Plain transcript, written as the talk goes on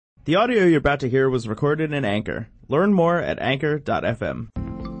The audio you're about to hear was recorded in Anchor. Learn more at anchor.fm.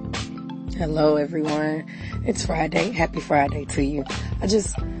 Hello, everyone. It's Friday. Happy Friday to you. I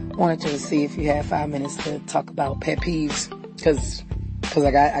just wanted to see if you had 5 minutes to talk about pet peeves, because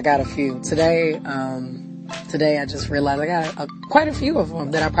I got a few today. Today I just realized I got quite a few of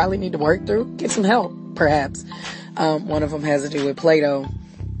them that I probably need to work through, get some help, perhaps. One of them has to do with Play-Doh.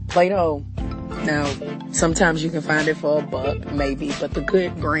 Play-Doh. Now, sometimes you can find it for $1, maybe, but the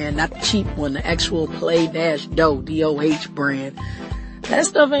good brand, not the cheap one, the actual Play-Doh, D-O-H brand, that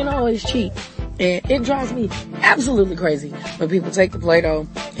stuff ain't always cheap. And it drives me absolutely crazy when people take the Play-Doh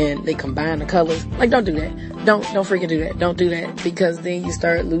and they combine the colors. Like, don't do that. Don't freaking do that. Don't do that, because then you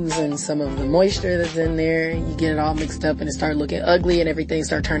start losing some of the moisture that's in there, and you get it all mixed up and it start looking ugly and everything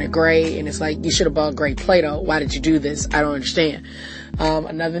start turning gray, and it's like, you should have bought gray Play-Doh. Why did you do this? I don't understand.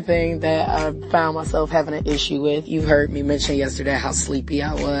 Another thing that I found myself having an issue with, you heard me mention yesterday how sleepy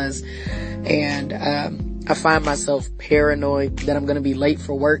I was, and I find myself paranoid that I'm going to be late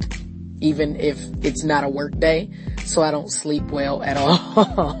for work, even if it's not a work day, so I don't sleep well at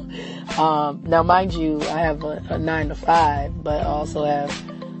all. Now, mind you, I have a 9 to 5, but I also have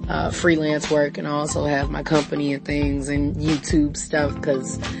freelance work, and I also have my company and things and YouTube stuff,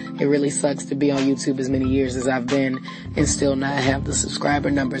 because it really sucks to be on YouTube as many years as I've been and still not have the subscriber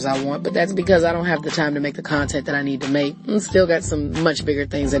numbers I want. But that's because I don't have the time to make the content that I need to make, and still got some much bigger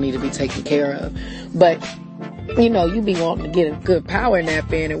things I need to be taken care of. But you know, you be wanting to get a good power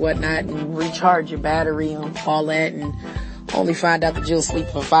nap in and whatnot and recharge your battery and all that, and only find out that you'll sleep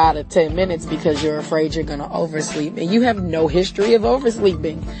for 5 to 10 minutes because you're afraid you're going to oversleep, and you have no history of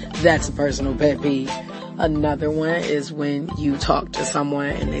oversleeping. That's a personal pet peeve. Another one is when you talk to someone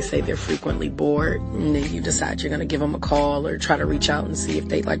and they say they're frequently bored, and then you decide you're going to give them a call or try to reach out and see if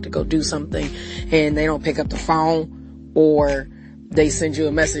they'd like to go do something, and they don't pick up the phone, or they send you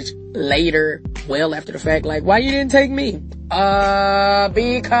a message later, well after the fact, like, why you didn't take me?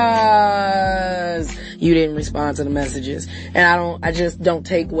 Because you didn't respond to the messages. And I just don't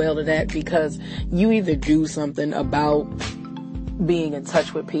take well to that, because you either do something about being in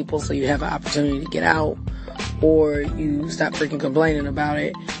touch with people so you have an opportunity to get out, or you stop freaking complaining about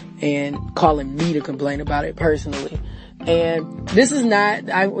it and calling me to complain about it personally. And this is not,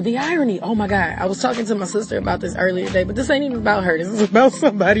 the irony, oh my God, I was talking to my sister about this earlier today, but this ain't even about her, this is about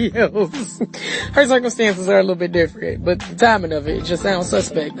somebody else. Her circumstances are a little bit different, but the timing of it just sounds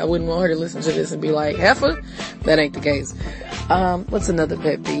suspect. I wouldn't want her to listen to this and be like, heifer? That ain't the case. What's another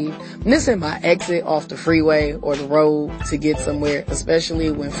pet peeve? Missing my exit off the freeway or the road to get somewhere,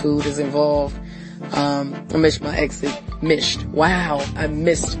 especially when food is involved. I missed my exit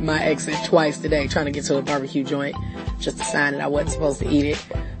twice today trying to get to a barbecue joint, just a sign that I wasn't supposed to eat it.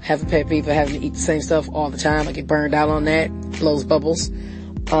 Have a pet peeve for having to eat the same stuff all the time. I get burned out on that. Blows bubbles.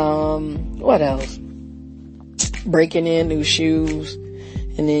 What else? Breaking in new shoes,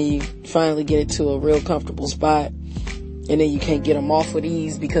 and then you finally get it to a real comfortable spot, and then you can't get them off with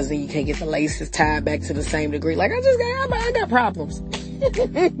ease because then you can't get the laces tied back to the same degree. Like, I got problems. I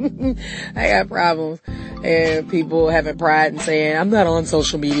got problems. And people having pride and saying, I'm not on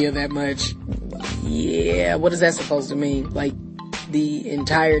social media that much. Yeah, what is that supposed to mean? Like, the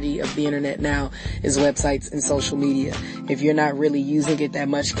entirety of the internet now is websites and social media. If you're not really using it that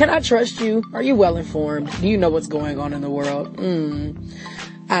much, can I trust you? Are you well informed? Do you know what's going on in the world?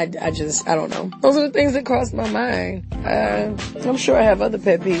 I don't know. Those are the things that cross my mind. I'm sure I have other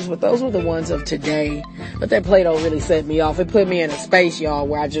pet peeves, but those were the ones of today. But that Play-Doh really set me off. It put me in a space, y'all,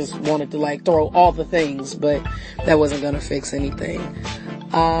 where I just wanted to like throw all the things, but that wasn't gonna fix anything.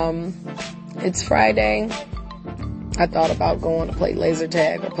 It's Friday. I thought about going to play laser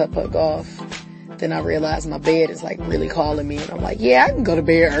tag or putt-putt golf. Then I realized my bed is like really calling me, and I'm like, yeah, I can go to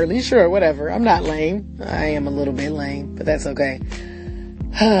bed early, sure, whatever. I'm not lame. I am a little bit lame, but that's okay.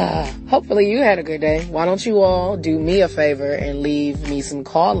 Hopefully you had a good day. Why don't you all do me a favor and leave me some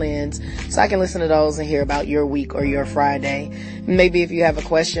call-ins so I can listen to those and hear about your week or your Friday. Maybe if you have a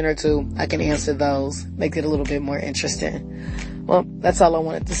question or two, I can answer those. Make it a little bit more interesting. Well, that's all I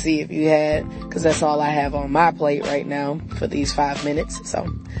wanted to see if you had, because that's all I have on my plate right now for these 5 minutes. So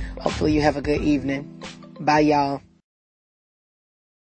hopefully you have a good evening. Bye, y'all.